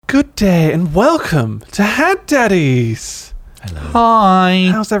Good day and welcome to Hat Daddies. Hello. Hi.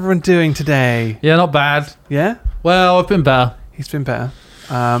 How's everyone doing today? Yeah, not bad. Yeah? Well, I've been better. He's been better.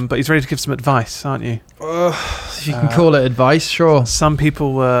 But he's ready to give some advice, aren't you? If you can call it advice, sure. Some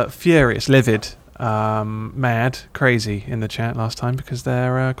people were furious, livid, mad, crazy in the chat last time because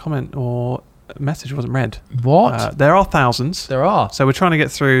their comment or message wasn't read. What? There are thousands. There are. So we're trying to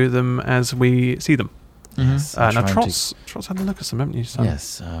get through them as we see them. Yes, Now, Trot's had a look at some, haven't you, son?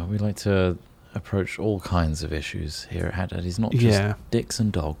 Yes, we like to approach all kinds of issues here at Hat Daddies, not just dicks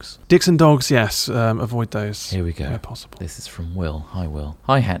and dogs. Dicks and dogs, yes. Avoid those. Here we go. Where possible. This is from Will. Hi, Will.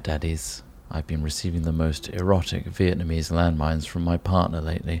 Hi, Hat Daddies. I've been receiving the most erotic Vietnamese landmines from my partner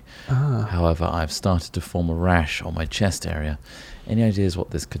lately. However, I've started to form a rash on my chest area. Any ideas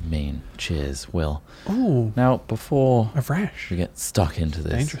what this could mean? Cheers, Will. Ooh. Now, before A rash. we get stuck into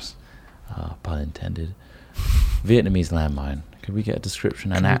this, Dangerous. pun intended, Vietnamese landmine. Could we get a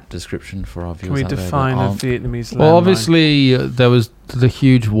description, an apt description for our viewers? Can we out there that define a aren't- Vietnamese landmine? Well, obviously, there was the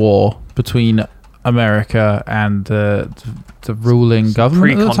huge war between America and the ruling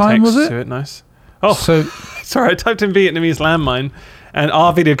government at the time, was to it? it, nice. Oh, So, sorry, I typed in Vietnamese landmine, and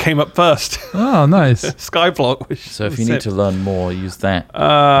our video came up first. oh, nice. Skyblock. Which So if was you need it. to learn more, use that.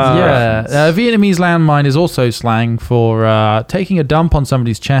 Yeah, reference. Vietnamese landmine is also slang for taking a dump on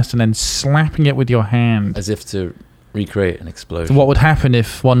somebody's chest and then slapping it with your hand. As if to recreate an explosion. So what would happen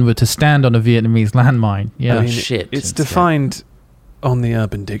if one were to stand on a Vietnamese landmine? Yeah. I mean, shit It's instead. defined on the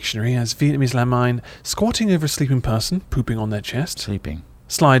Urban Dictionary as Vietnamese landmine: squatting over a sleeping person, pooping on their chest, Sleeping.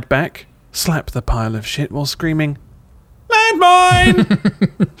 slide back, slap the pile of shit while screaming,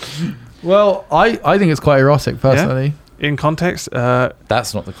 landmine! Well, I think it's quite erotic, personally. In context,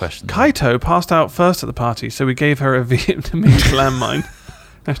 That's not the question. Kaito passed out first at the party, so we gave her a Vietnamese landmine.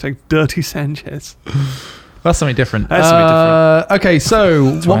 Hashtag dirty Sanchez. That's something different. That's something Okay, so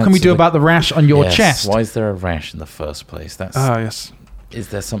what why can we it's do like- about the rash on your Yes, chest? Why is there a rash in the first place? That's. Oh, yes. Is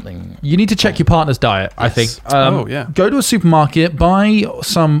there something? You need to check your partner's diet, I Yes. think. Oh, yeah. Go to a supermarket, buy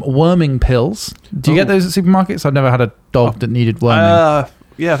some worming pills. Do you get Oh. those at supermarkets? I've never had a dog that needed worming.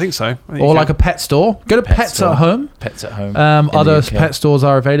 Yeah, I think so. I think or you like a can. pet store. Go to Pet Pets store. at Home. Pets at home. in the Other UK? pet stores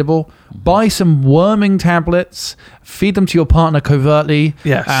are available. Buy some worming tablets. Feed them to your partner covertly.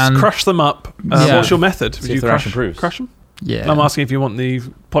 Yes, and crush them up. Yeah. What's your method? See if the rash improves. Crush them? yeah, I'm asking if you want the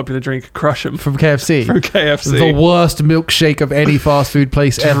popular drink Crush 'em from KFC. from KFC. The worst milkshake of any fast food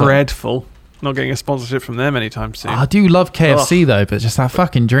place ever. Dreadful. Not getting a sponsorship from them anytime soon. I do love KFC though, but just that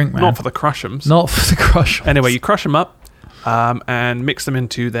fucking drink, man. Not for the Crush'ems. Not for the crush. Anyway, you crush them up and mix them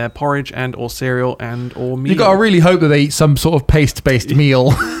into their porridge and or cereal and or meal. You gotta really hope that they eat some sort of paste-based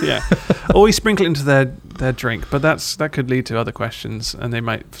meal. Yeah. Or you sprinkle it into their drink, but that could lead to other questions, and they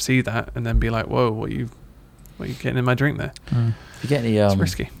might see that and then be like, "Whoa, what are you getting in my drink there?" If you get any It's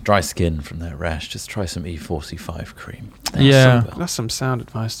risky. dry skin from that rash, just try some E45 cream. Yeah. That's some sound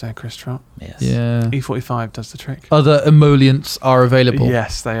advice there, Chris Trott. Yes. Yeah. E45 does the trick. Other emollients are available.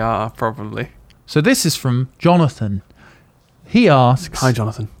 Yes, they are probably. So this is from Jonathan. He asks, Hi,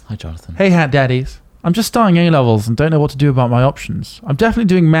 Jonathan. Hi, Jonathan. Hey Hat Daddies, I'm just starting A-levels and don't know what to do about my options. I'm definitely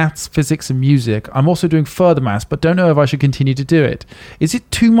doing maths, physics and music. I'm also doing further maths, but don't know if I should continue to do it. Is it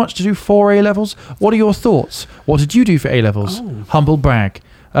too much to do 4 A-levels? What are your thoughts? What did you do for A-levels? Oh. Humble brag.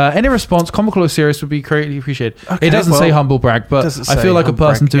 Any response, comical or serious, would be greatly appreciated. Okay, It doesn't well, say humble brag, but doesn't I say feel like a humble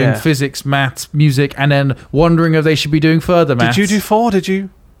person brag, doing yeah. physics, maths, music, and then wondering if they should be doing further maths. Did you do 4? Did you?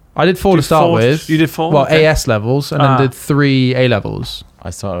 I did 4 to did start 4? with. You did 4? Well, Okay. AS levels, and then did 3 A levels. I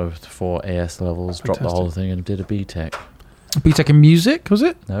started with 4 AS levels, dropped the Fantastic. whole thing, and did a BTEC. BTEC in music, was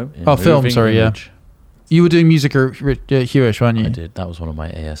it? No. in Oh, film, moving sorry, yeah. image. You were doing music at Hewish, weren't you? I did. That was one of my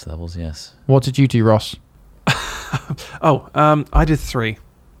AS levels. Yes. What did you do, Ross? I did 3.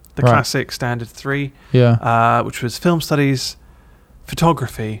 The Right. classic standard 3, Yeah. which was film studies,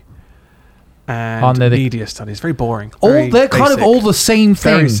 photography, and Aren't they the- media studies. Very boring. All very they're kind of basic, all the same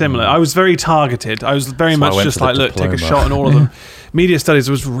thing. very similar. I was very targeted. I was very That's why I much went just for the like, look, take a diploma. shot on all of them. Media studies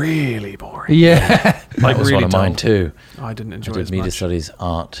was really boring. Yeah. Like that was really one of mine dull. too. I didn't I enjoy it did as media much. studies,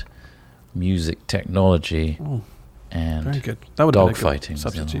 art, music, technology, Oh, and very good. That would have been a good dogfighting.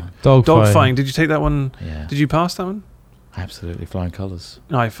 substitute. Dog Dogfighting. Did you take that one? Yeah. Did you pass that one? Absolutely flying colours.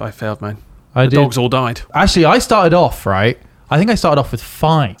 No, I failed, man. I The did. dogs all died. Actually, I started off right. I think I started off with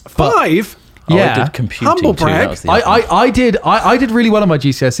 5. But 5? Oh, Yeah. I did computing Humble too. brag. That was the other one. I did really well on my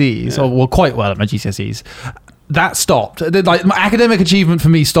GCSEs, Yeah. or well, quite well at my GCSEs. that stopped. Like my academic achievement for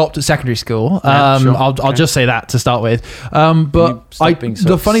me stopped at secondary school. Yeah, sure. I'll just say that to start with. But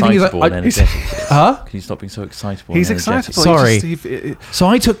the funny thing is, Can you stop being so excitable? He's and energetic? excitable. Sorry. So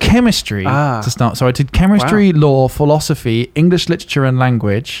I took chemistry to start. So I did chemistry, law, philosophy, English literature and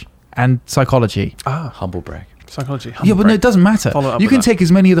language, and psychology. Humble brag. Psychology. Yeah, but no, it doesn't matter. You can take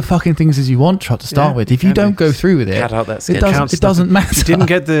as many of the fucking things as you want, Trot, to start with. If you don't go through with it, Cut out that it sketch. doesn't matter. If you didn't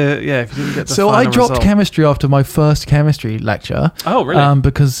get the So I dropped chemistry after my first chemistry lecture. Oh, really?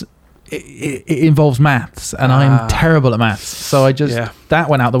 Because it involves maths, and I'm terrible at maths. So I just that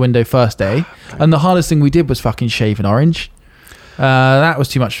went out the window first day. Okay. And the hardest thing we did was fucking shave an orange. That was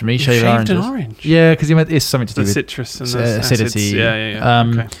too much for me. Shaved an orange. Yeah, because it's something to do with citrus and acidity. Yeah.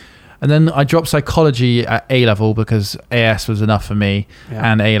 Okay. And then I dropped psychology at A level because AS was enough for me,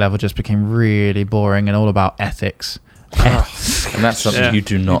 and A level just became really boring and all about ethics. And that's something you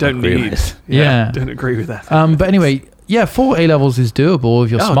do not agree with. Don't agree with that. But anyway, 4 A levels is doable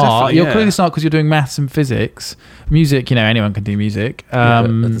if you're smart. You're clearly smart because you're doing maths and physics. Music, anyone can do music. At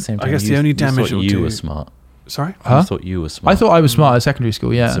the same time, I guess the only damage you were smart. Sorry? I thought you were smart. I thought I was smart at secondary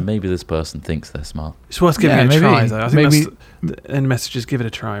school, So maybe this person thinks they're smart. It's worth giving it a try, though. I think that's the end message is give it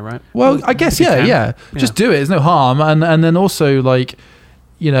a try, right? Well, I guess, Just do it. There's no harm. And then also, like,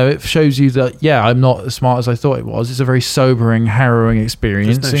 it shows you that, I'm not as smart as I thought it was. It's a very sobering, harrowing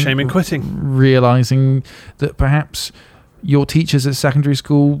experience. There's no shame in quitting. Realising that perhaps your teachers at secondary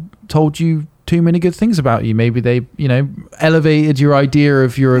school told you too many good things about you. Maybe they, elevated your idea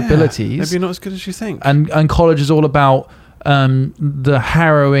of your abilities. Maybe you're not as good as you think. And college is all about the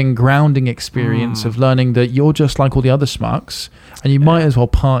harrowing, grounding experience of learning that you're just like all the other schmucks, and you might as well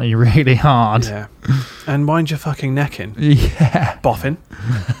party really hard. Yeah. And wind your fucking neck in. Yeah. Boffin.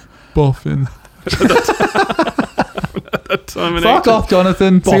 Fuck off,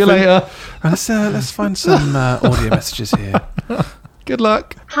 Jonathan. See you later. Let's find some audio messages here. Good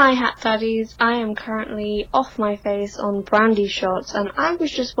luck. Hi, Hat Daddies. I am currently off my face on brandy shots, and I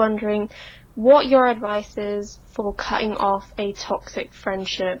was just wondering what your advice is for cutting off a toxic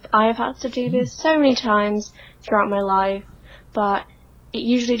friendship. I have had to do this so many times throughout my life, but it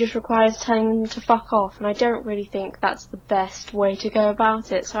usually just requires telling them to fuck off, and I don't really think that's the best way to go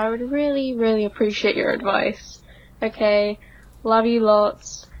about it, so I would really, really appreciate your advice. Okay, love you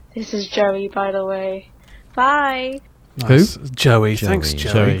lots. This is Joey, by the way. Bye! Nice. Who? Joey. Thanks,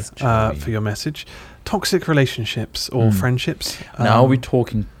 Joey, Joey. for your message. Toxic relationships or friendships. Now, are we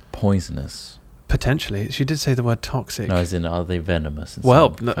talking poisonous? Potentially. She did say the word toxic. No, as in, are they venomous?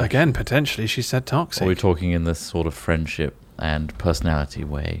 Well, again, potentially, she said toxic. Or are we talking in this sort of friendship and personality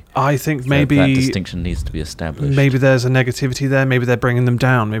way? I think maybe that distinction needs to be established. Maybe there's a negativity there. Maybe they're bringing them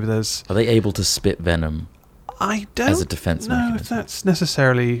down. Maybe there's... Are they able to spit venom? I don't as a defense know mechanism. if that's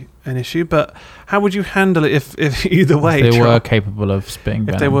necessarily an issue, but how would you handle it if either way? If they were capable of spitting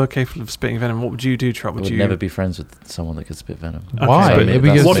venom. If they were capable of spitting venom, what would you do, Trot? I would never be friends with someone that could spit venom. Why?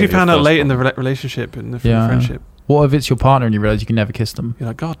 So what if you found out late in the relationship, in the friendship? What if it's your partner and you realise you can never kiss them? You're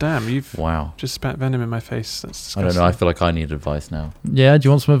like, God damn, you've just spat venom in my face. That's disgusting. I don't know. I feel like I need advice now. Yeah, do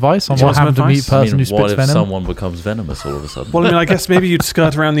you want some advice on what happens to meet a person who spits venom? What if someone becomes venomous all of a sudden? Well, I mean, I guess maybe you'd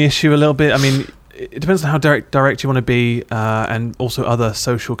skirt around the issue a little bit. I mean, it depends on how direct you want to be, and also other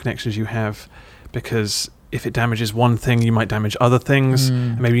social connections you have, because if it damages one thing, you might damage other things.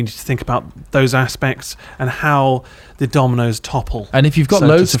 And maybe you need to think about those aspects and how the dominoes topple. And if you've got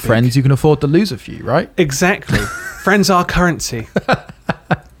loads of friends, you can afford to lose a few, right? Exactly. Friends are currency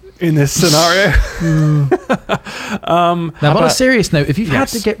in this scenario. Now, on a serious note, if you've had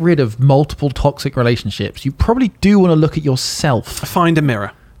to get rid of multiple toxic relationships, you probably do want to look at yourself. Find a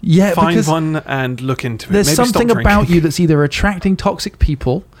mirror. Yeah, find one and look into it. There's Maybe something about you that's either attracting toxic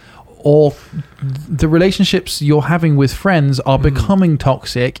people, or the relationships you're having with friends are becoming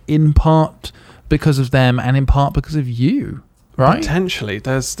toxic in part because of them and in part because of you, right? Potentially.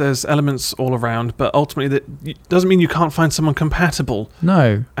 There's elements all around, but ultimately that doesn't mean you can't find someone compatible.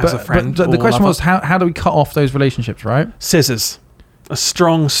 No, as a friend. But the question was, how do we cut off those relationships, right? Scissors. A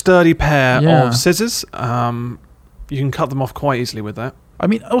strong, sturdy pair of scissors. You can cut them off quite easily with that. I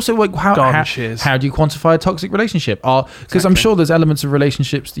mean, also, like, how do you quantify a toxic relationship? Because I'm sure there's elements of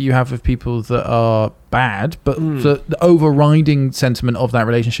relationships that you have with people that are bad, but the overriding sentiment of that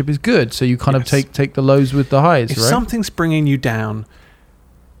relationship is good. So you kind of take the lows with the highs, if right? If something's bringing you down,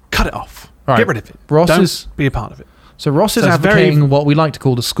 cut it off. Right. Get rid of it. Don't be a part of it. So Ross is advocating what we like to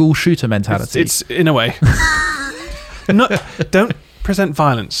call the school shooter mentality. It's in a way. Don't present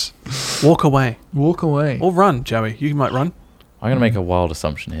violence. Walk away. Walk away. Or run, Joey. You might run. I'm going to make a wild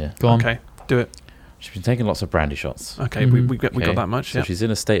assumption here. Go on. Okay, do it. She's been taking lots of brandy shots. Okay, Mhm. we got that much. So Yeah, she's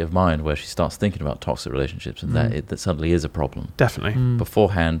in a state of mind where she starts thinking about toxic relationships, and that suddenly is a problem. definitely. Mm.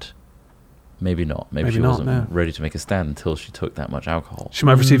 Beforehand, maybe not. Maybe Maybe she not, wasn't no. ready to make a stand until she took that much alcohol. She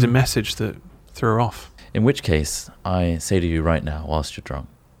might have received a message that threw her off. In which case, I say to you right now, whilst you're drunk,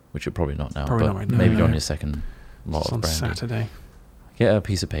 which you're probably not now, Probably but not right now, maybe no. on your second lot It's of on brandy, Saturday. get a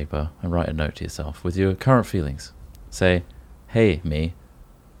piece of paper and write a note to yourself with your current feelings. Say, "Hey, me,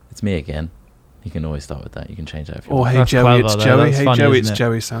 it's me again." You can always start with that. You can change that if you Or want. hey That's Joey, clever, it's though. Joey. That's Hey funny, Joey, isn't it's it?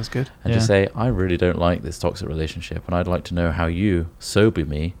 Joey. Sounds good. And just Yeah. say, "I really don't like this toxic relationship, and I'd like to know how you, sober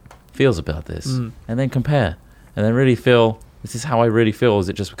me, feels about this." Mm. And then compare. And then really feel, this is how I really feel. Is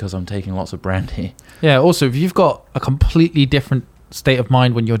it just because I'm taking lots of brandy? Yeah. Also, if you've got a completely different state of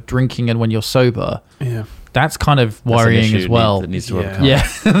mind when you're drinking and when you're sober, Yeah. that's kind of That's an worrying issue as well. that needs to Yeah. overcome.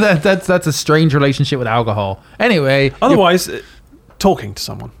 Yeah, that's a strange relationship with alcohol. Anyway, Otherwise, talking to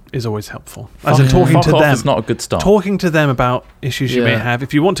someone is always helpful. As in talking Fuck to off them. is not a good start. Talking to them about issues you may Yeah. have.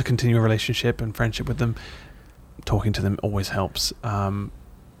 If you want to continue a relationship and friendship with them, talking to them always helps.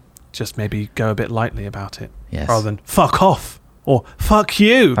 Just maybe go a bit lightly about it, Yes. rather than "fuck off" or "fuck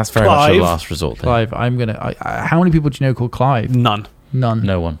you." That's very Clive. much a last resort. Then. Clive, how many people do you know called Clive? None. None.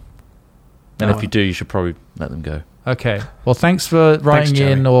 No one. And No if you do, you should probably let them go. Okay. Well, thanks for writing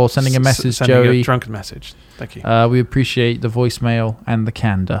Joey. in or sending a message, Sending Joey. a drunken message. Thank you. We appreciate the voicemail and the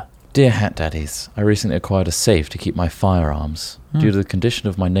candor. Dear Hat Daddies, I recently acquired a safe to keep my firearms due to the condition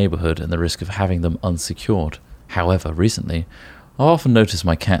of my neighbourhood and the risk of having them unsecured. However, recently, I often notice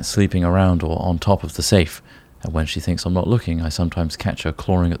my cat sleeping around or on top of the safe, and when she thinks I'm not looking, I sometimes catch her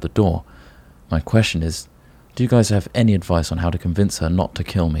clawing at the door. My question is, do you guys have any advice on how to convince her not to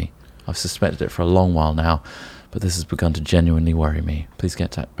kill me? I've suspected it for a long while now, but this has begun to genuinely worry me. Please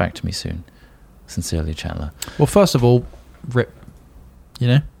get back to me soon. Sincerely, Chandler. Well, first of all, rip. You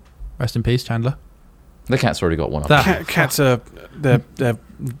know, rest in peace, Chandler. The cat's already got one up. Cats are they're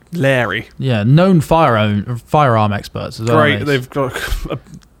Larry. Yeah, known firearm experts as well. Great. aren't They've got.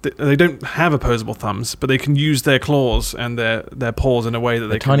 They don't have opposable thumbs, but they can use their claws and their paws in a way that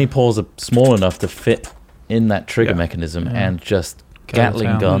The they tiny paws are small enough to fit in that trigger Yeah. mechanism Yeah. and just Go to Gatling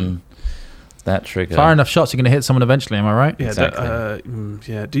town. gun that trigger. Fire enough shots, you're going to hit someone eventually. Am I right? Yeah, Exactly.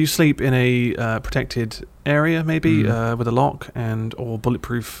 yeah. Do you sleep in a protected area, maybe with a lock or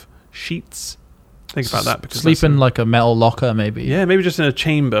bulletproof sheets? Think about that. Because Sleep in like a metal locker, maybe. yeah, maybe just in a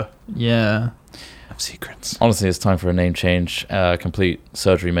chamber Yeah. of secrets. Honestly, it's time for a name change, complete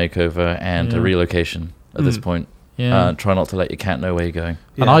surgery makeover, and Yeah. a relocation at this point. Yeah. Try not to let your cat know where you're going.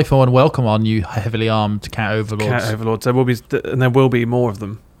 And I, for one, welcome our new heavily armed cat overlords. Cat overlords. There will be more of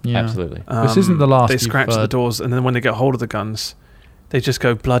them. Yeah. Absolutely. This isn't the last They you've scratch the heard. doors, and then when they get hold of the guns, they just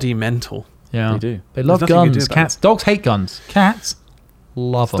go bloody mental. Yeah. They do. They love There's nothing you can do guns. about Cats. Dogs hate guns. Cats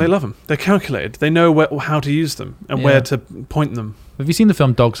love them. They love them. They're calculated. They know how to use them and Yeah. where to point them. Have you seen the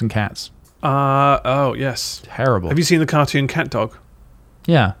film Dogs and Cats? Oh yes. Terrible. Have you seen the cartoon Cat Dog?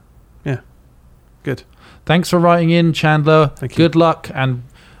 Yeah. Good. Thanks for writing in, Chandler. Thank you. Good luck and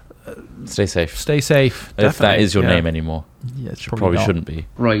Stay safe. stay safe. If that Definitely, is your yeah. name anymore. Yeah, it's Probably not. shouldn't be.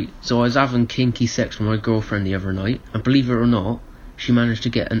 Right, so I was having kinky sex with my girlfriend the other night, and believe it or not, she managed to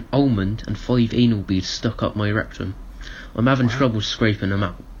get an almond and 5 anal beads stuck up my rectum. I'm having trouble scraping them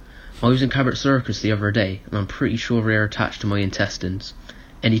out. I was in Cabot Circus the other day, and I'm pretty sure they're attached to my intestines.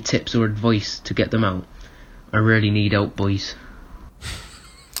 Any tips or advice to get them out? I really need help, boys.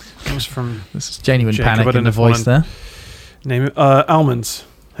 Comes from This is genuine Jacob, I panic don't in know the if I voice there. name it. Almonds.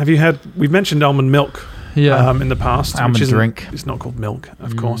 Have you had? We've mentioned almond milk. Yeah. In the past. Almond which isn't- drink. It's not called milk,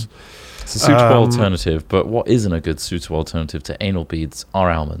 of course. It's a suitable Um, alternative, but what isn't a good suitable alternative to anal beads are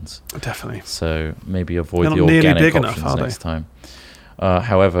almonds. Definitely. So maybe avoid They're the not nearly organic big enough, options are they? next time.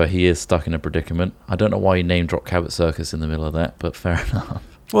 However, he is stuck in a predicament. I don't know why he name dropped Cabot Circus in the middle of that, but fair enough.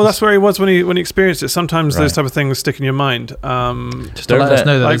 Well, that's where he was when he experienced it. Sometimes those Right. type of things stick in your mind. Just to Don't let us let-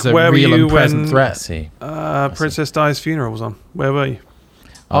 know that like, it's a where were real you and present when- I threat. see. Princess Di's funeral was on. Where were you?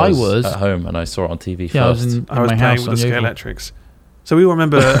 I was- at home and I saw it on TV Yeah, I first. was in I was my playing house with the on Yeovil. Scalextrics. So we all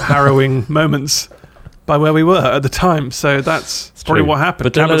remember harrowing moments by where we were at the time. So that's probably true. what happened.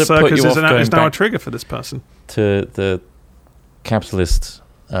 But don't Cabot let it put Circus you is off now going a back. trigger for this person. To the capitalist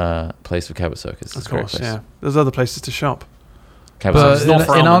place of Cabot Circus. Of course, yeah. There's other places to shop. Cabot But Circus. It's not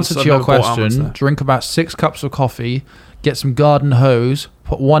for in almonds, answer I've to your never bought almonds question, there. drink about 6 cups of coffee, get some garden hose,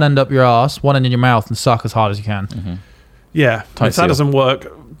 put one end up your ass, one end in your mouth, and suck as hard as you can. Mhm. Yeah. Tight If that seal. doesn't work,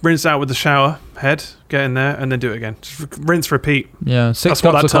 rinse out with the shower head, get in there, and then do it again. Just rinse, repeat. Yeah, 6 That's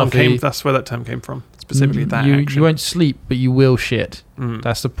what cups that of term coffee. came. That's where that term came from. Specifically, that you, action. you won't sleep, but you will shit. Mm.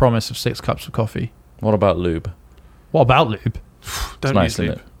 That's the promise of 6 cups of coffee. What about lube? What about lube? Don't nice, use isn't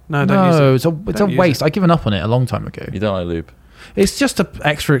lube. No, don't use it. it's a Don't use waste. it. I've given up on it a long time ago. You don't like lube. It's just an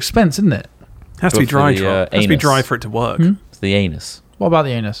extra expense, isn't it? It has to be But for dry. the, It has to be anus. dry for it to work. It's the anus. What about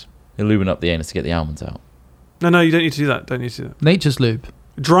the anus? You're lubing up the anus to get the almonds out. No, you don't need to do that. Don't need to do that. Nature's lube.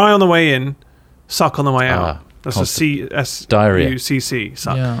 Dry on the way in, suck on the way out. Ah, That's a constant. S-U-C-C, Diarrhea.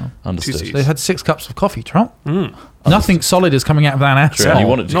 suck. Yeah. Understood. 2 Cs. They've had 6 cups of coffee, Trump. Mm. Nothing solid is coming out of that ass. True. And you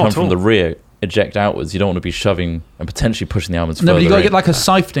want it to Not come at from all. the rear, eject outwards. You don't want to be shoving and potentially pushing the almonds No, further but you got to in. get like a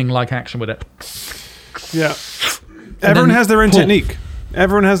siphoning-like action with it. Yeah. Everyone then has their own pull. technique.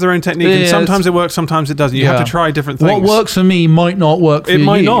 Everyone has their own technique, Yeah, and yeah, sometimes it works, sometimes it doesn't. You have Yeah. to try different things. What works for me might not work for you. It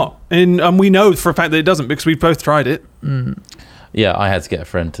might not, and we know for a fact that it doesn't because we've both tried it. Yeah, I had to get a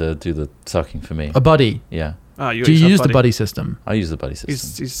friend to do the sucking for me. A buddy. Yeah, Ah, Do you use the buddy system? I use the buddy system.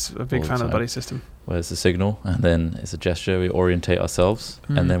 He's a big All the fan of the time. buddy system. Where it's a signal, and then it's a gesture. We orientate ourselves,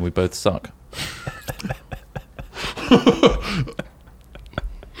 and then we both suck.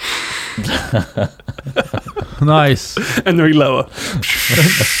 Nice. And then we lower.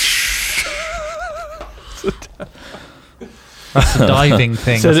 That's a diving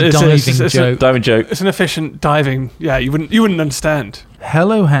thing. So That's a it's- diving it's a- joke. Diving joke. It's an efficient diving. Yeah, you wouldn't understand.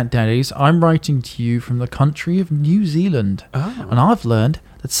 Hello, Hat Daddies. I'm writing to you from the country of New Zealand. Oh. And I've learned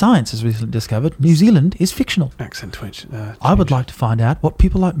that science has recently discovered New Zealand is fictional. Accent twitch. I would like to find out what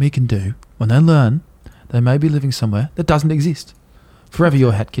people like me can do when they learn they may be living somewhere that doesn't exist. Forever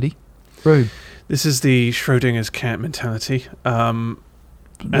your Hat Kitty. Rube. This is the Schrodinger's cat mentality.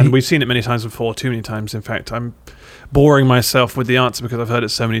 And we've seen it many times before, too many times. In fact, I'm boring myself with the answer because I've heard it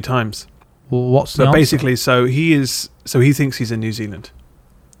so many times. Well, what's the But answer? basically, so he thinks he's in New Zealand,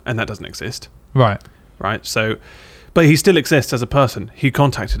 and that doesn't exist, Right. right? So, but he still exists as a person. He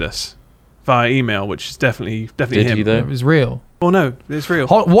contacted us via email, which is definitely Did him. he though? It was real. Well, no, it's real.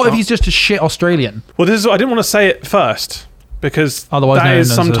 What if Oh. he's just a shit Australian? Well, this is. I didn't want to say it first because Otherwise known that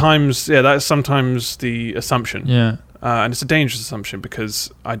is as a- sometimes the assumption. Yeah. And it's a dangerous assumption because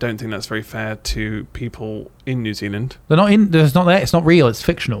I don't think that's very fair to people in New Zealand. They're not in. There's not there. It's not real. It's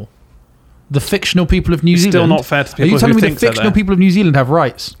fictional. The fictional people of New It's Zealand. still not fair to Are people you telling who me the think they're fictional there. people of New Zealand have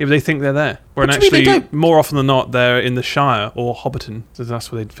rights? Yeah, but they think they're there. When What do you mean they actually, don't? more often than not, they're in the Shire or Hobbiton. So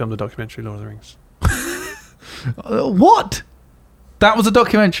that's where they filmed the documentary Lord of the Rings. What? That was a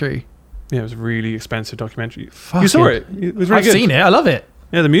documentary. Yeah, it was a really expensive documentary. Fuck You saw it. it? It was really I've good. seen it. I love it.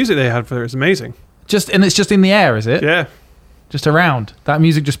 Yeah, the music they had for it is amazing. And it's just in the air, is it? Yeah. Just around. That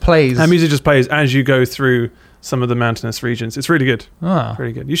music just plays. That music just plays as you go through some of the mountainous regions. It's really good. Ah.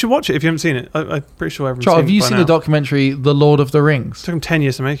 Really good. You should watch it if you haven't seen it. I'm pretty sure everyone's Charles, seen have it you by seen now. the documentary The Lord of the It Rings? took them 10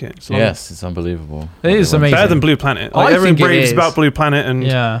 years to make it. It's long. Yes, it's unbelievable. It is amazing. Better than Blue Planet. I Like, everyone think it raves is. about Blue Planet and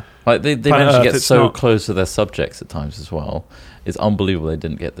Yeah. Like they Planet managed to Earth, get it's so not. close to their subjects at times as well. It's unbelievable they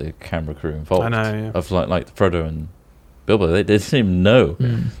didn't get the camera crew involved. I know, yeah. Of like Frodo and Bilbo, they didn't even know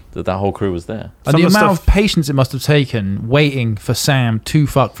Mm. that whole crew was there, And Some the of the amount stuff- of patience it must have taken waiting for Sam to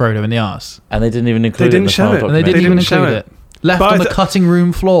fuck Frodo in the arse. and they didn't even include didn't it in the show final it. And they documentary. didn't even didn't show include it. it. Left But on I the th- cutting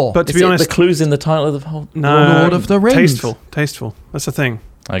room floor. But to It's be it, honest, the clues in the title of the whole. no, Lord of the Rings. Tasteful. That's the thing.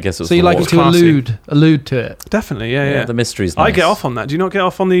 I guess it was So you the like war. it to classy. allude to it. Definitely, yeah. The mystery's I nice. get off on that. Do you not get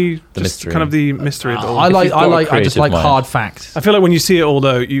off on the just mystery. kind of the mystery of it all? I you've got a just creative like mind. hard facts. I feel like when you see it all,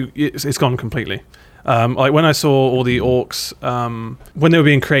 though, it's gone completely. Like when I saw all the orcs, when they were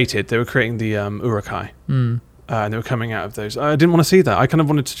being created, they were creating the Urukai, and they were coming out of those. I didn't want to see that. I kind of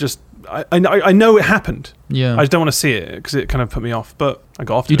wanted to just. I know it happened. Yeah. I just don't want to see it because it kind of put me off. But I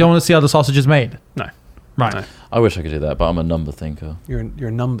got off. To You it. don't want to see how the sausage is made? No. Right. No. I wish I could do that, but I'm a number thinker. You're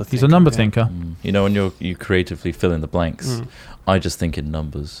a number. He's thinker, a number yeah. thinker. You know, when you creatively fill in the blanks, I just think in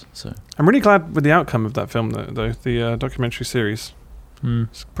numbers. So I'm really glad with the outcome of that film, though. The documentary series. Mm.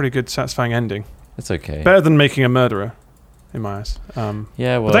 It's a pretty good, satisfying ending. it's okay. Better than making a murderer, in my eyes.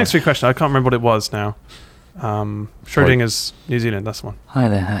 Yeah, well, But thanks for your question. I can't remember what it was now. Schrodinger's New Zealand. That's the one. Hi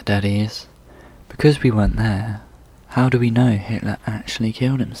there, Hat Daddies. Because we weren't there, how do we know Hitler actually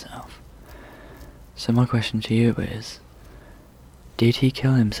killed himself? So my question to you is, did he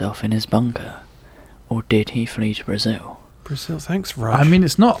kill himself in his bunker, or did he flee to Brazil? Brazil. Thanks, Rush. I mean,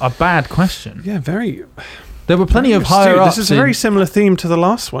 it's not a bad question. yeah, very. There were plenty of astute. higher ups. This is a very similar theme to the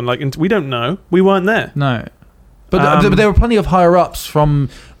last one. Like, we don't know. We weren't there. No. But there were plenty of higher ups from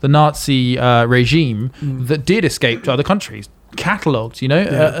the Nazi regime that did escape to other countries. Catalogued, you know?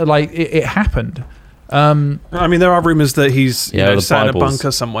 Yeah. Like, it happened. I mean, there are rumors that he's Yeah, the sat in a Bible's-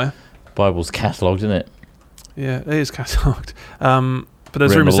 bunker somewhere. Bible's catalogued, isn't it? Yeah, it is catalogued. But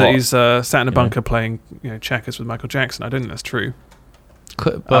there's Written a rumors that lot, he's sat in a you know. bunker playing checkers with Michael Jackson. I don't think that's true.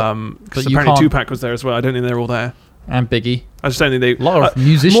 But Because you apparently can't- Tupac was there as well. I don't think they're all there. and Biggie. I just don't think they. A lot of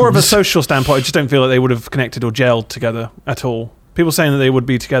musicians. More of a social standpoint. I just don't feel like they would have connected or gelled together at all. People saying that they would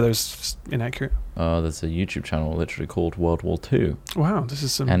be together is inaccurate. There's a YouTube channel literally called World War II. Wow, this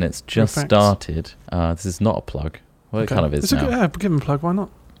is some. And it's just facts. started. This is not a plug. Well, Okay. it kind of is It's a now. good, give him a plug. Why not?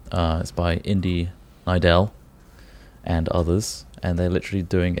 It's by Indy Nidell and others, and they're literally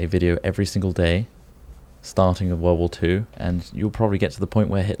doing a video every single day, starting with World War II, and you'll probably get to the point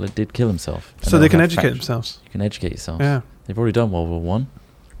where Hitler did kill himself. And So they they'll can have educate fact- themselves. You can educate yourself. Yeah. They've already done World War One,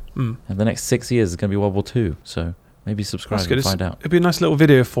 Mm. and the next 6 years is going to be World War II. So maybe subscribe That's good. and find out. It'd be a nice little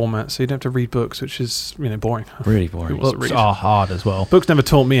video format, so you don't have to read books, which is boring. Really boring. Well, Books read. are hard as well. Books never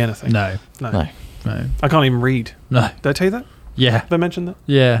taught me anything. No. No. I can't even read. No. Did I tell you that? Yeah. Did I mention that?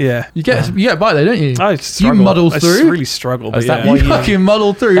 Yeah. Yeah. You get by there, don't you? I struggle. muddle I through? really struggle. But is that yeah. why You you- fucking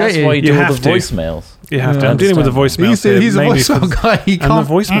muddle through, That's don't why you? you do all have the to. voicemails. You have to. Yeah, I'm dealing with the understand. voicemail. He's a mainly voicemail for- guy. He I'm the can't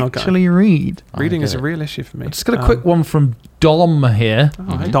voicemail guy. actually read. Reading I is get a it. real issue for me. I just got a quick one from Dom here.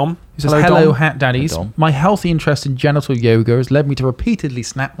 Oh, hi, Dom. He says, hello, Dom. Hat Daddies. Hi, Dom. My healthy interest in genital yoga has led me to repeatedly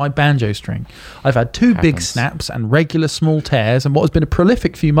snap my banjo string. I've had 2 big Happens. snaps and regular small tears and what has been a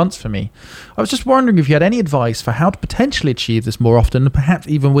prolific few months for me. I was just wondering if you had any advice for how to potentially achieve this more often, perhaps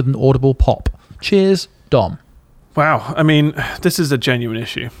even with an audible pop. Cheers, Dom. Wow. I mean, this is a genuine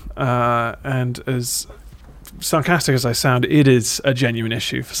issue. And as sarcastic as I sound, it is a genuine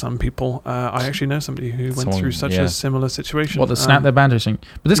issue for some people. I actually know somebody who went Someone- through such yeah. a similar situation. What, to snap their banjo string?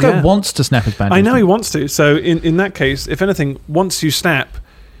 But this guy yeah. wants to snap his banjo I know he string. wants to. So in that case, if anything, once you snap,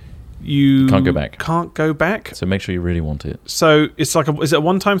 you Can't go back. Can't go back. So make sure you really want it. So it's like is it a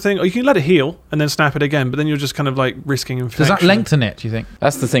one-time thing, or you can let it heal and then snap it again? But then you're just kind of like risking infection. Does that lengthen it, do you think?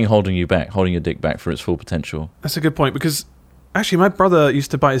 That's the thing holding you back, holding your dick back for its full potential. That's a good point, because actually my brother used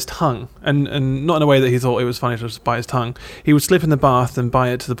to bite his tongue, and not in a way that he thought it was funny to just bite his tongue. He would slip in the bath and bite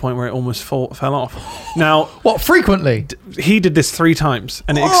it to the point where it almost fell off. Now, What, frequently? he did this 3 times,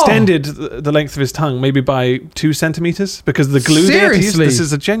 and it extended the length of his tongue maybe by 2 centimeters because the glue there to use. Seriously? This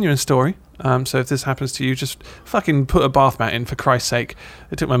is a genuine story. So if this happens to you, just fucking put a bath mat in, for Christ's sake.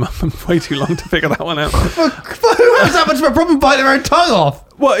 It took my mum way too long to figure that one out. But who has that much of a problem biting their own tongue off?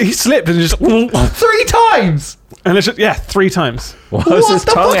 Well, he slipped and just 3 times! and it's just, 3 times. What What his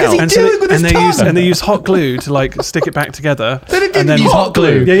the tongue fuck is he out? doing with his tongue? They use hot glue to like stick it back together. They didn't and then use hot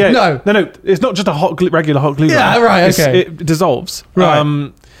glue. Yeah. No. It's not just a regular hot glue. Yeah, gun. right, It's- okay. It dissolves.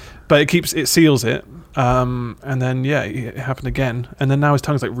 Right. But it seals it. And then it happened again. And then now his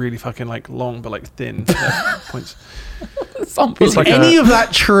tongue's like really fucking like long but like thin at points. Is like any of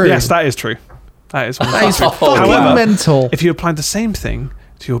that true? Yes, that is true. That is 100% That is true. fucking However, mental. if you applied the same thing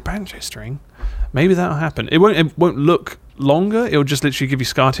to your banjo string, maybe that'll happen. It won't look longer. It'll just literally give you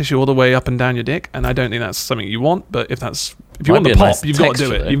scar tissue all the way up and down your dick, and I don't think that's something you want. But if you Might want be the a pop, nice you've got to do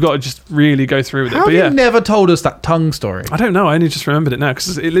texture, it. though. You've got to just really go through with it. How But have yeah, you never told us that tongue story? I don't know. I only just remembered it now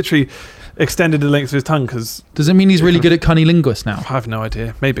because it literally extended the length of his tongue. Because Does it mean he's really good at cunnilingus now? I have no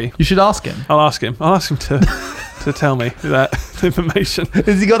idea. Maybe You should ask him. I'll ask him. I'll ask him to tell me that information.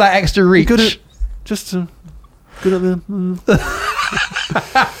 Has he got that extra reach? Good at good at the.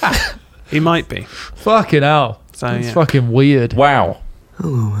 He might be. Fucking hell. So That's yeah. fucking weird. Wow.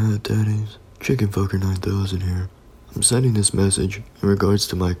 Hello, Hat Daddies. Chickenfucker9000 here. I'm sending this message in regards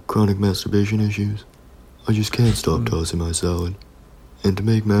to my chronic masturbation issues. I just can't stop tossing my salad. And to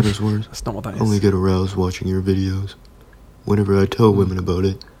make matters worse, That's not what that I only is. get aroused watching your videos. Whenever I tell women about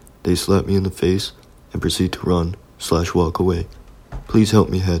it, they slap me in the face and proceed to run/walk away. Please help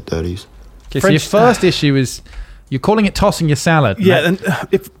me, Hat Daddies. Okay, so your first issue is you're calling it tossing your salad. Yeah, and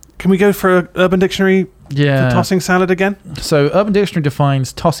can we go for Urban Dictionary Yeah. for tossing salad again? So Urban Dictionary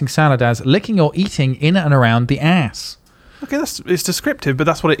defines tossing salad as licking or eating in and around the ass. Okay, it's descriptive, but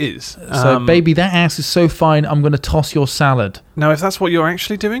that's what it is. So, baby, that ass is so fine, I'm going to toss your salad. Now, if that's what you're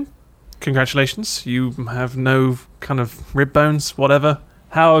actually doing, congratulations. You have no kind of rib bones, whatever.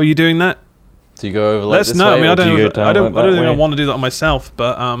 How are you doing that? Do you go over like Let's this know. way, I mean, I or do you don't. go I down don't like that think I way? want to do that on myself,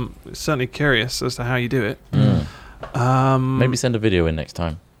 but certainly curious as to how you do it. Maybe send a video in next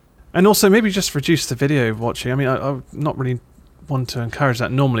time. And also maybe just reduce the video watching. I mean, I'm not really one to encourage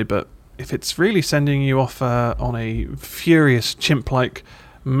that normally, but if it's really sending you off on a furious chimp-like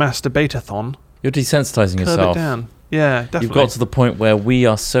masturbatathon, You're desensitizing curb yourself. it down. Yeah, definitely. You've got to the point where we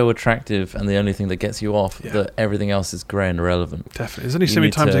are so attractive, and the only thing that gets you off Yeah. that everything else is grey and irrelevant. Definitely. There's only You so many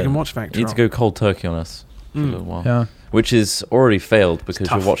need times to- you can watch Factor. You need to go cold turkey on us for a Mm. little while, Yeah. which is already failed because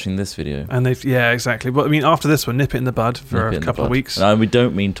you're tough. watching this video. And exactly. But I mean, after this one, nip it in the bud for Nip it a in the couple of bud. weeks. No, we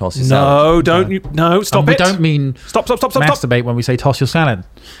don't mean toss your salad. No, don't you? No, stop And it. we don't mean Stop. masturbate when we say toss your salad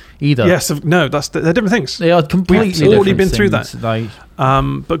either. Yes, no, they're different things. They are completely We've already different been through things. Like,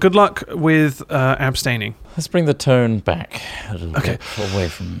 But good luck with abstaining. Let's bring the tone back a little Okay. bit away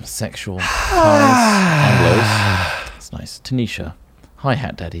from sexual highs and lows. That's nice. Tanisha. Hi,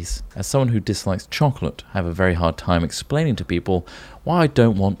 Hat Daddies. As someone who dislikes chocolate, I have a very hard time explaining to people why I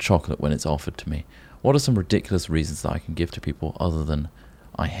don't want chocolate when it's offered to me. What are some ridiculous reasons that I can give to people other than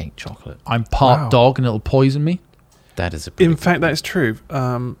I hate chocolate? I'm part dog and it'll poison me. That is a pretty In good fact, one. that is true.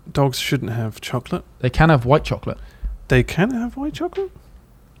 Dogs shouldn't have chocolate. They can have white chocolate. They can have white chocolate.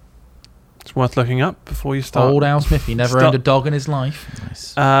 It's worth looking up before you start. Old Al Smithy never Stop. owned a dog in his life.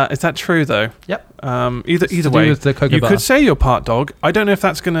 Nice. Is that true though? Yep. Either to do way, with the cocoa you butter. could say you're part dog. I don't know if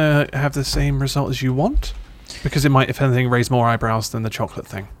that's going to have the same result as you want, because it might, if anything, raise more eyebrows than the chocolate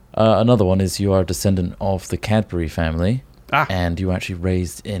thing. Another one is you are a descendant of the Cadbury family, Ah. and you were actually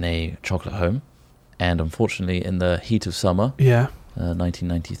raised in a chocolate home. And unfortunately, in the heat of summer, Yeah.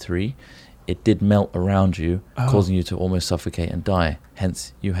 1993, it did melt around you, causing you to almost suffocate and die.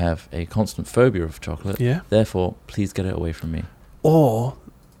 Hence, you have a constant phobia of chocolate. Yeah. Therefore, please get it away from me. Or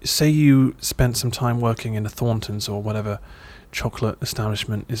say you spent some time working in a Thorntons or whatever chocolate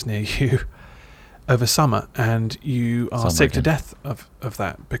establishment is near you over summer, and you are Summer sick to again. death of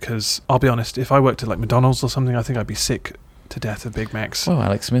that. Because I'll be honest, if I worked at like McDonald's or something, I think I'd be sick to death of Big Macs Well,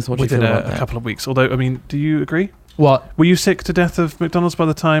 Alex Smith, what do you within feel about a that? couple of weeks. Although, I mean, do you agree? What? Were you sick to death of McDonald's by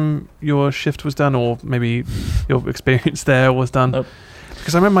the time your shift was done, or maybe your experience there was done? Nope.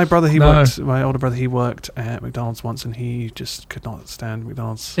 Because I remember my brother, No. my older brother, he worked at McDonald's once, and he just could not stand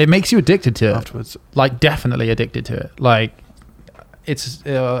McDonald's It makes you addicted to it. afterwards. Like, definitely addicted to it. Like, it's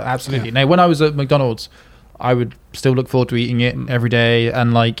absolutely. Now, when I was at McDonald's, I would still look forward to eating it every day,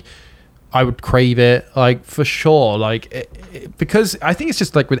 and like, I would crave it, like, for sure. Like, because I think it's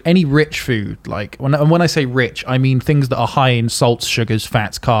just like with any rich food, like, when I say rich, I mean things that are high in salts, sugars,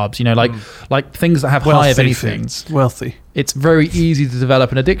 fats, carbs, you know, like things that have high of anything. Wealthy. It's very easy to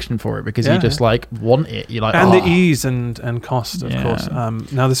develop an addiction for it because Yeah. you just like want it. You're like, And "Oh." the ease and cost, of Yeah. course.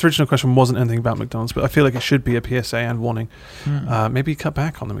 Now, this original question wasn't anything about McDonald's, but I feel like it should be a PSA and warning. Maybe cut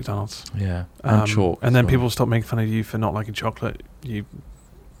back on the McDonald's. Yeah, and chalk. And as then well. people stop making fun of you for not liking chocolate. You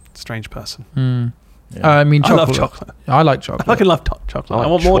strange person. Yeah. I mean, chocolate. I love chocolate. I like chocolate. I fucking love chocolate. I I like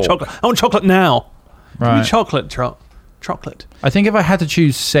want more chalk. chocolate. I want chocolate now. Give me Right. chocolate. Chocolate. I think if I had to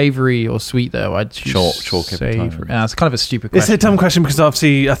choose savory or sweet, though, I'd choose Chalk every time. savory. It's kind of a stupid It's question. a dumb question because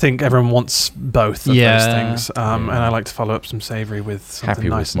obviously I think everyone wants both of Yeah. those things. And Yeah. I like to follow up some savory with something Happy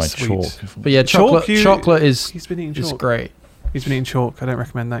nice with my and sweet. chalk. But yeah, Chalk, chocolate is He's been eating is chalk. great. He's been eating chalk. I don't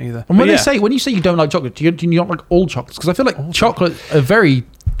recommend that either. And when But yeah. when you say you don't like chocolate, do you not like all chocolates? Because I feel like All chocolate are very.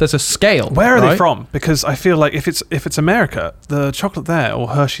 There's a scale. Where are they right? from? Because I feel like if it's America, the chocolate there, or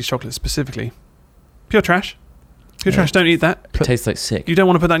Hershey's chocolate specifically, pure trash. Pure trash. Don't eat that. It tastes like sick. You don't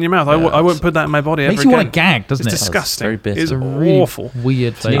want to put that in your mouth. I Yeah, won't it's- put that in my body Makes ever you again. want to gag, doesn't It's it? disgusting. very bitter. It's It's a really awful.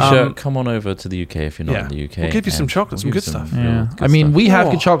 weird flavor. Tanisha, come on over to the UK if you're not Yeah. in the UK. We'll give you some and chocolate, we'll some give you good stuff. real Yeah, good I mean, stuff. we have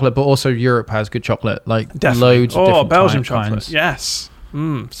Oh. good chocolate, but also Europe has good chocolate, like Definitely. loads of different Belgium kinds. chocolate. Yes.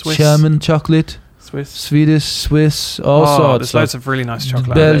 Swiss. German chocolate, Swiss. Swedish, Swiss, all sorts. There's loads of really nice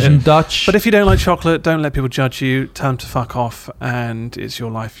chocolate. Belgian, Dutch. But if you don't like chocolate, don't let people judge you. Tell them to fuck off, and it's your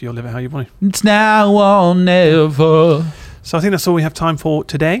life. You'll live it how you want to. it's now or never. So I think that's all we have time for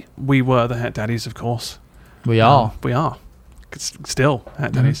today. We were the Hat Daddies, of course. We are. We are. Still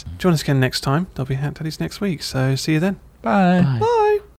Hat Daddies. Join us again next time. There'll be Hat Daddies next week. So see you then. Bye. Bye.